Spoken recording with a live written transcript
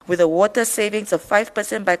with a water savings of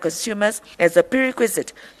 5% by consumers as a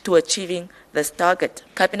prerequisite to achieving this target.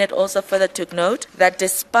 Cabinet also further took note that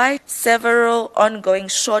despite several ongoing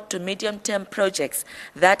short to medium-term projects,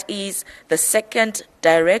 that is the second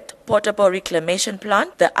direct portable reclamation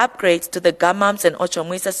plant, the upgrades to the Gammams and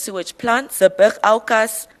Otjomuise sewage plants, the Berg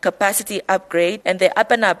Aukas capacity upgrade, and the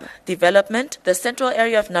up-and-up development, the central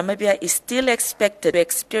area of Namibia is still expected to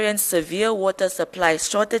experience severe water supply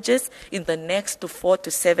shortages in the next 4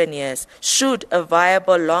 to 7 years, should a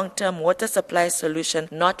viable long-term water supply solution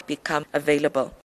not become available.